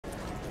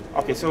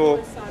Okay,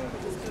 so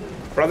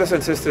brothers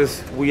and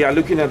sisters, we are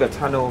looking at the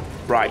tunnel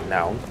right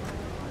now.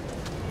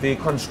 They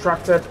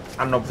constructed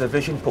an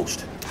observation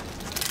post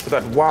so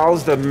that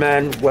whilst the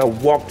men were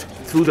walked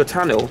through the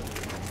tunnel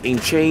in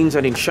chains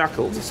and in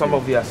shackles, some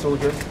of their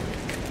soldiers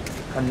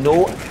can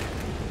know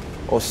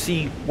or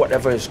see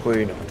whatever is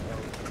going on.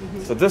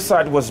 So this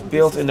side was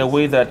built in a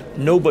way that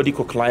nobody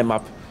could climb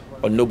up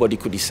or nobody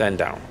could descend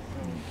down.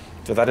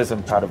 So that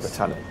isn't part of the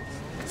tunnel.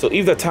 So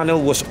if the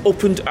tunnel was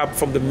opened up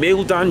from the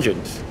male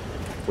dungeons,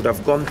 would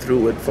have gone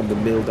through it from the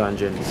male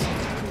dungeons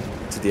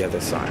to the other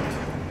side.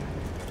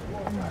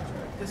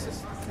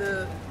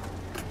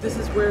 This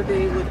is where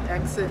they would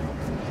exit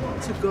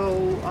to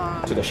go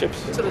to the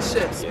ships. To the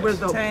ships, yes. Where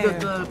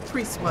the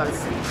priest was.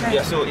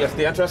 Yeah. So yes,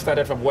 the entrance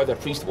started from where the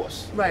priest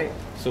was. Right.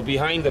 So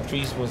behind the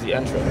priest was the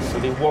entrance. So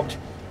they walked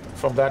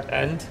from that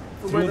end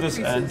through this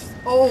end.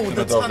 To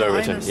the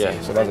tunnel.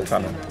 Yeah. So that's the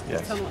tunnel.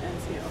 Yes. The tunnel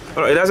ends here.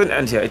 Okay. Oh, it doesn't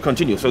end here. It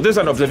continues. So this is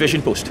an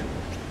observation post.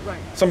 Right.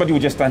 Somebody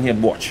would just stand here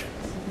and watch.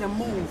 They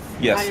move.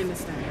 Yes. I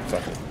understand.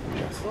 Exactly.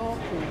 Yes.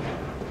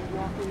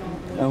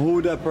 And who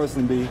would that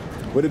person be?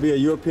 Would it be a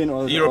European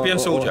or European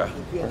soldier?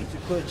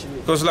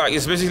 Because like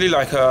it's basically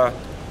like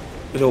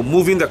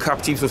moving the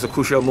captives was a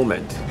crucial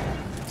moment.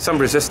 Some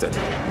resisted,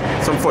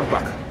 some fought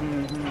back.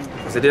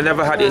 So they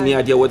never had any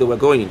idea where they were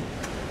going.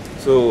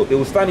 So they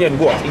would stand here and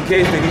watch in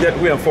case they needed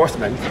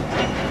reinforcement.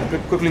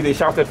 Quickly they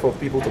shouted for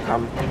people to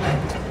come.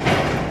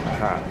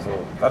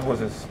 So that was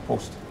his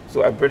post.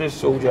 So a British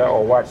soldier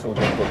or white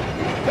soldier could do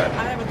that.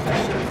 I have a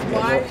question.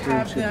 Why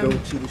have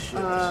them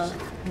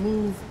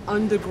move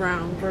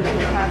underground versus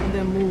having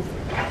them move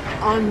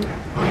on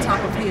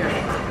top of here?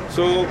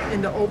 So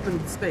in the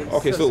open space.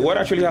 Okay, so what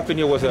actually happened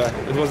here was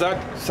it was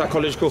that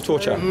psychological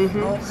torture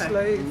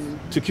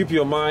to keep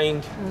your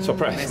mind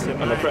suppressed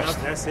and oppressed.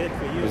 That's it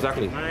for you.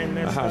 Exactly.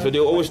 So they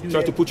always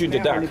try to put you in the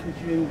dark,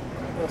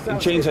 in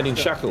chains and in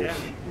shackles,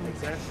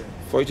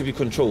 for you to be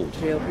controlled.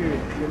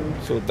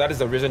 So that is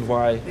the reason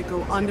why they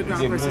go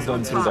underground they versus moved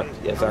on through that.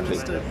 Yeah, exactly.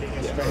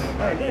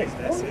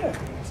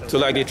 Yeah. So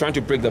like they're trying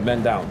to break the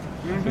men down,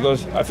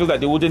 because I feel that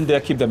they wouldn't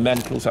dare keep the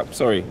men close up.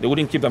 Sorry, they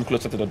wouldn't keep them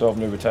closer to the door of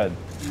no return.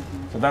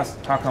 So that's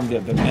how come the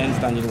men's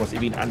dungeon was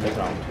even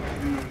underground,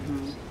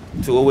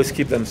 to always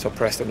keep them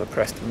suppressed and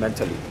oppressed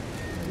mentally,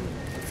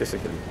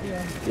 physically.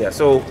 Yeah.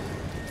 So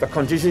the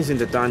conditions in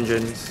the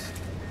dungeons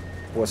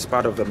was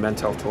part of the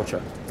mental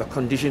torture. The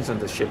conditions on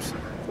the ships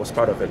was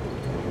part of it.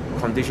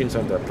 Conditions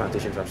on the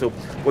plantation farm. So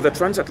with the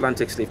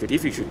transatlantic slave trade,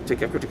 if you should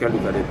take a critical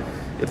look at it,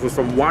 it was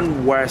from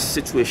one worse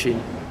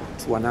situation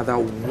to another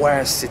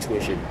worse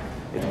situation.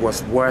 It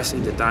was worse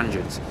in the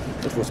dungeons.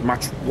 It was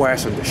much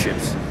worse on the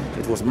ships.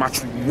 It was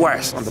much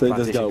worse on the plantation farms.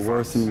 So it just got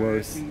worse and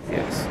worse.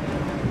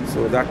 Yes.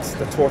 So that's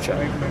the torture.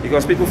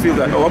 Because people feel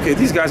that, oh, okay,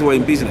 these guys were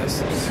in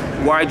business.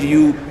 Why do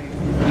you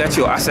let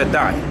your asset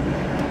die?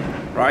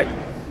 Right?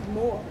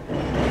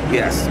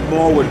 Yes,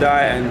 more would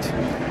die. And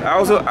I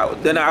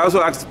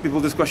also asked people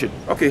this question.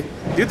 Okay,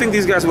 do you think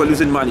these guys were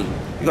losing money?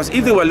 Because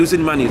if they were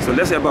losing money, so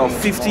let's say about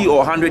 50 or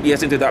 100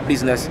 years into that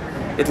business,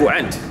 it will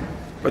end.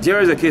 But here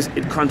is the case,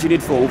 it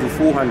continued for over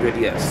 400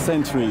 years.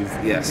 Centuries.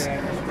 Yes.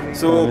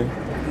 So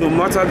no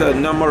matter the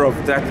number of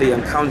death they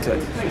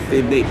encountered,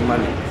 they made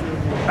money.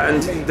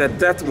 And the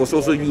death was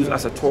also used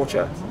as a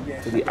torture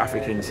to the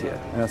Africans here.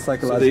 And a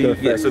psychological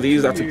effect. Yeah, so they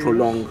used that to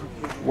prolong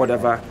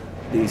whatever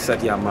they set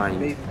their mind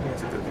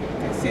to do.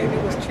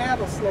 It was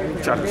chattel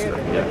slavery. Chattel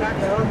slavery,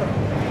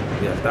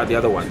 yeah. Yeah, that's the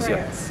other ones,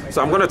 yeah.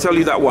 So I'm going to tell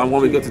you that one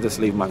when we get to the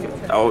slave market.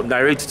 I'll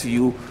narrate to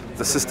you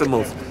the system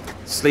of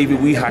slavery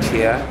we had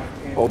here,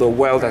 or the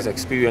world has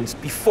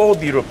experienced before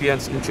the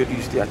Europeans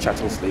introduced their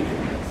chattel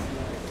slavery.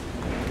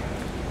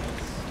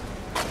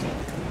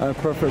 Our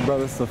perfect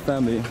brothers of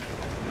family,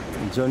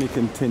 the journey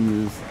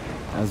continues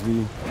as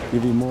we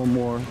give you more and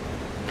more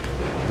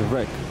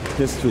direct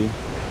history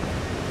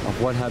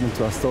of what happened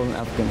to our stolen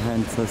African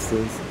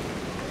ancestors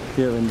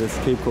here in this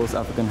Cape Coast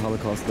African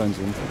Holocaust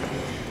dungeon.